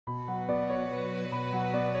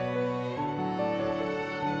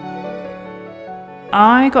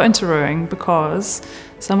I got into rowing because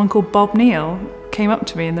someone called Bob Neill came up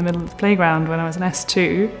to me in the middle of the playground when I was in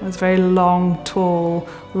S2. I was a very long, tall,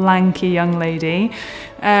 lanky young lady,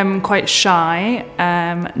 quite shy,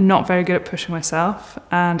 not very good at pushing myself,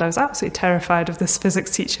 and I was absolutely terrified of this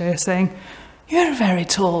physics teacher saying, "You're a very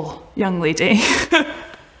tall young lady.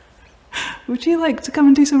 Would you like to come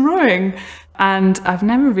and do some rowing?" And I've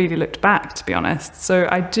never really looked back, to be honest. So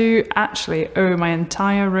I do actually owe my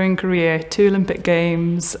entire rowing career, 2 Olympic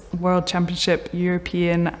Games, World Championship,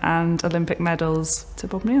 European and Olympic medals, to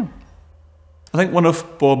Bob Neill. I think one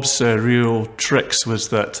of Bob's real tricks was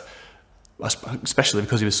that, especially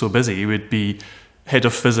because he was so busy, he would be head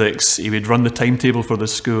of physics, he would run the timetable for the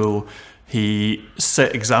school, he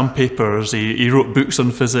set exam papers, he wrote books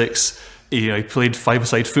on physics, he played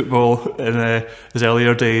five-a-side football in his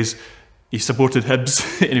earlier days. He supported Hibs,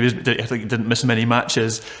 and I think he didn't miss many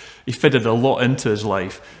matches. He fitted a lot into his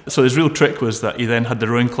life. So his real trick was that he then had the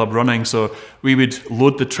rowing club running. So we would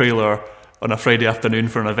load the trailer on a Friday afternoon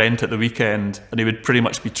for an event at the weekend, and he would pretty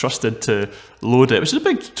much be trusted to load it, which is a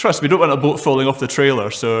big trust. We don't want a boat falling off the trailer,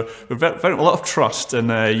 so a lot of trust,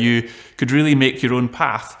 and you could really make your own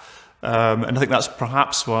path. And I think that's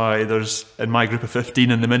perhaps why there's, in my group of 15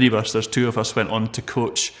 in the minibus, there's 2 of us went on to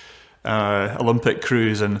coach Olympic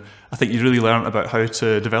crews, and I think you really learn about how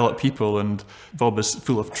to develop people, and Bob is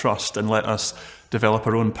full of trust and let us develop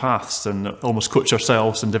our own paths and almost coach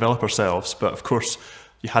ourselves and develop ourselves. But of course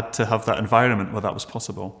you had to have that environment where that was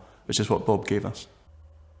possible, which is what Bob gave us.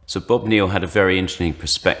 So Bob Neill had a very interesting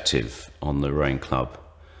perspective on the rowing club.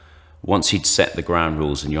 Once he'd set the ground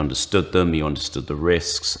rules and you understood them, you understood the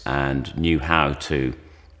risks and knew how to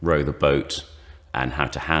row the boat and how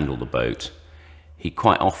to handle the boat, he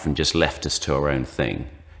quite often just left us to our own thing.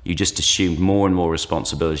 You just assumed more and more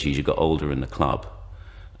responsibility as you got older in the club.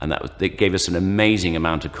 And that gave us an amazing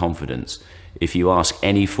amount of confidence. If you ask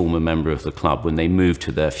any former member of the club, when they moved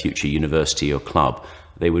to their future university or club,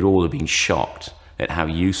 they would all have been shocked at how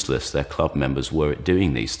useless their club members were at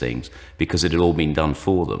doing these things, because it had all been done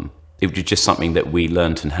for them. It was just something that we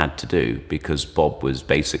learnt and had to do because Bob was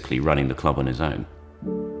basically running the club on his own.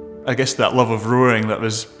 I guess that love of rowing that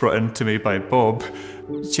was brought into me by Bob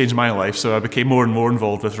changed my life, so I became more and more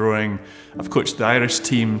involved with rowing. I've coached the Irish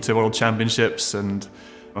team to World Championships, and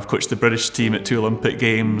I've coached the British team at 2 Olympic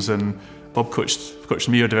Games, and Bob coached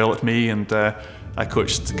me or developed me, and I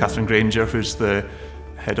coached Catherine Granger, who's the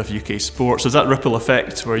head of UK Sport. So there's that ripple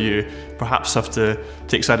effect where you perhaps have to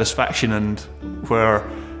take satisfaction in where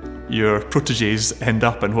your proteges end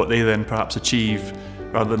up and what they then perhaps achieve,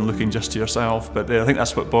 rather than looking just to yourself. But I think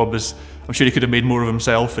that's what Bob is. I'm sure he could have made more of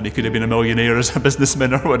himself and he could have been a millionaire as a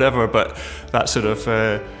businessman or whatever, but that sort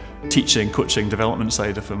of teaching, coaching, development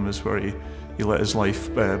side of him is where he let his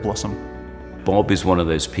life blossom. Bob is one of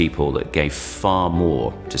those people that gave far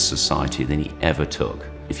more to society than he ever took.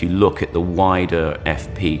 If you look at the wider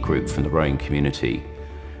FP group from the rowing community,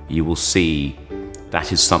 you will see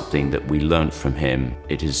that is something that we learnt from him.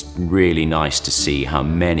 It is really nice to see how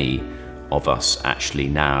many of us actually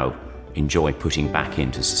now enjoy putting back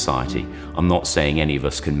into society. I'm not saying any of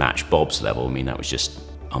us can match Bob's level. I mean, that was just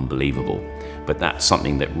unbelievable. But that's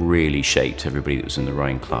something that really shaped everybody that was in the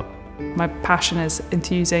rowing club. My passion is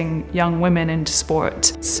enthusing young women into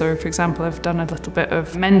sport. So, for example, I've done a little bit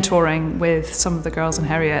of mentoring with some of the girls in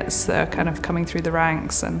Harriets that are kind of coming through the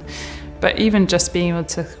ranks. But even just being able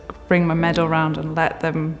to bring my medal around and let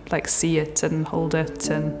them see it and hold it,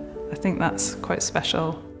 and I think that's quite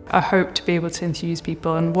special. I hope to be able to enthuse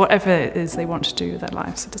people in whatever it is they want to do with their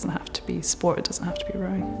lives. It doesn't have to be sport, it doesn't have to be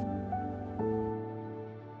rowing.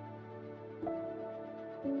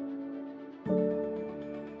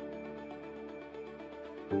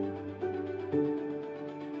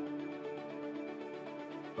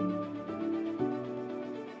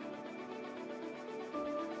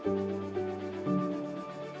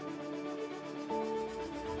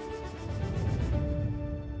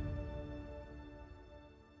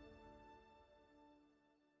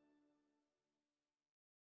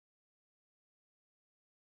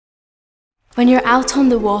 When you're out on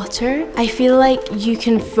the water, I feel like you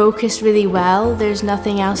can focus really well. There's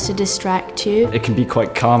nothing else to distract you. It can be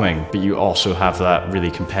quite calming, but you also have that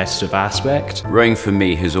really competitive aspect. Rowing for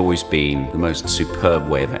me has always been the most superb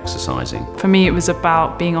way of exercising. For me, it was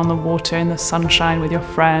about being on the water in the sunshine with your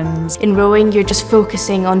friends. In rowing, you're just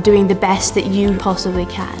focusing on doing the best that you possibly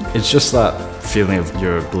can. It's just that feeling of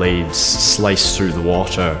your blades slice through the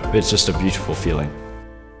water. It's just a beautiful feeling.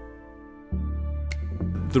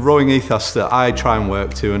 The rowing ethos that I try and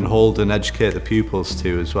work to and hold and educate the pupils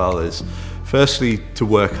to as well is, firstly, to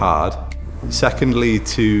work hard. Secondly,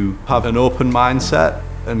 to have an open mindset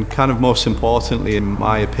And kind of most importantly, in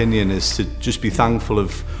my opinion, is to just be thankful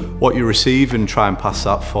of what you receive and try and pass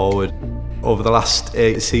that forward. Over the last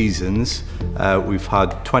 8 seasons, we've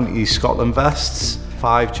had 20 Scotland vests,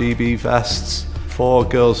 5 GB vests, 4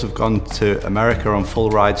 girls have gone to America on full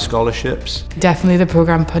ride scholarships. Definitely the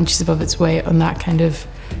programme punches above its weight on that kind of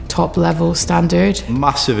top level standard.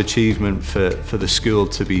 Massive achievement for the school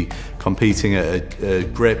to be competing at a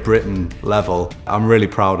Great Britain level. I'm really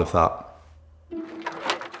proud of that.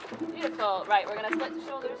 Beautiful. Right, we're going to split the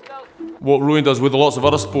shoulders, go. What rowing does with lots of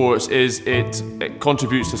other sports is it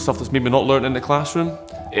contributes to stuff that's maybe not learned in the classroom.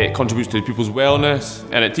 It contributes to people's wellness,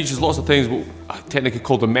 and it teaches lots of things, what I technically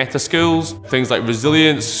call the meta skills. Things like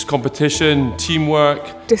resilience, competition,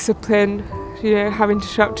 teamwork. Discipline, you know, having to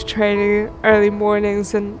show up to training early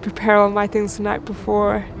mornings and prepare all my things the night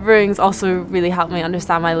before. Rowing's also really helped me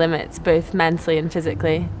understand my limits, both mentally and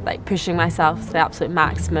physically, like pushing myself to the absolute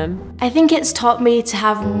maximum. I think it's taught me to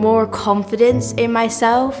have more confidence in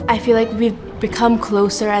myself. I feel like we've become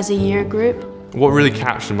closer as a year group. What really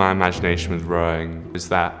captured my imagination with rowing is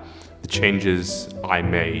that the changes I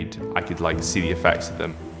made, I could see the effects of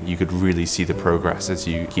them. You could really see the progress as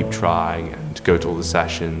you keep trying and go to all the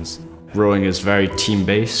sessions. Rowing is very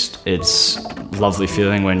team-based. It's a lovely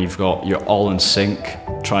feeling when you're all in sync,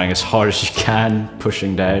 trying as hard as you can,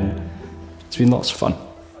 pushing down. It's been lots of fun.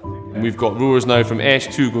 We've got rowers now from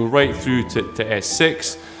S2 go right through to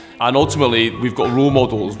S6. And ultimately, we've got role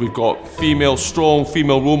models. We've got strong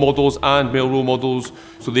female role models and male role models.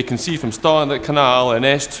 So they can see from starting at Canal and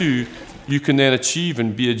S2, you can then achieve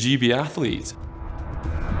and be a GB athlete.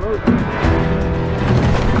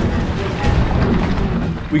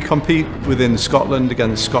 We compete within Scotland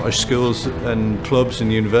against Scottish schools and clubs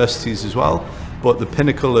and universities as well. But the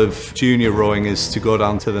pinnacle of junior rowing is to go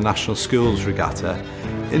down to the National Schools Regatta.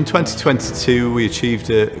 In 2022, we achieved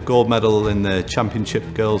a gold medal in the Championship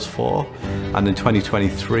Girls 4, and in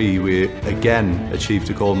 2023, we again achieved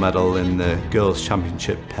a gold medal in the Girls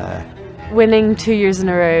Championship pair. Winning 2 years in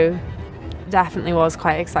a row definitely was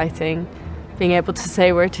quite exciting. Being able to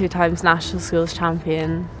say we're 2 times National Schools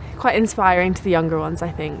Champion, quite inspiring to the younger ones,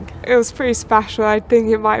 I think. It was pretty special. I think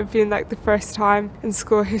it might have been the first time in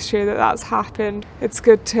school history that that's happened. It's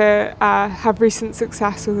good to have recent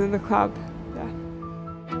success within the club.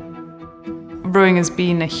 Rowing has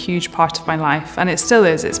been a huge part of my life, and it still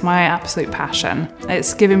is. It's my absolute passion.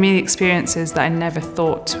 It's given me experiences that I never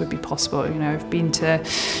thought would be possible. You know, I've been to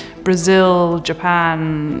Brazil,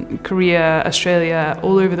 Japan, Korea, Australia,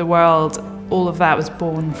 all over the world. All of that was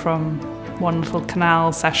born from one little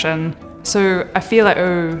canal session. So I feel I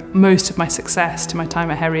owe most of my success to my time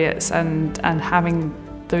at Heriot's and having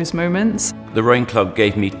those moments. The rowing club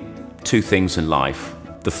gave me 2 things in life.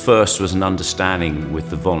 The first was an understanding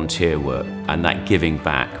with the volunteer work, and that giving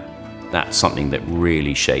back. That's something that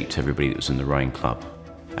really shaped everybody that was in the rowing club.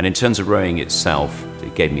 And in terms of rowing itself,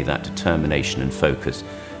 it gave me that determination and focus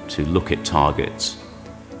to look at targets,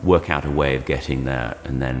 work out a way of getting there,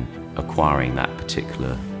 and then acquiring that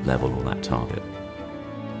particular level or that target.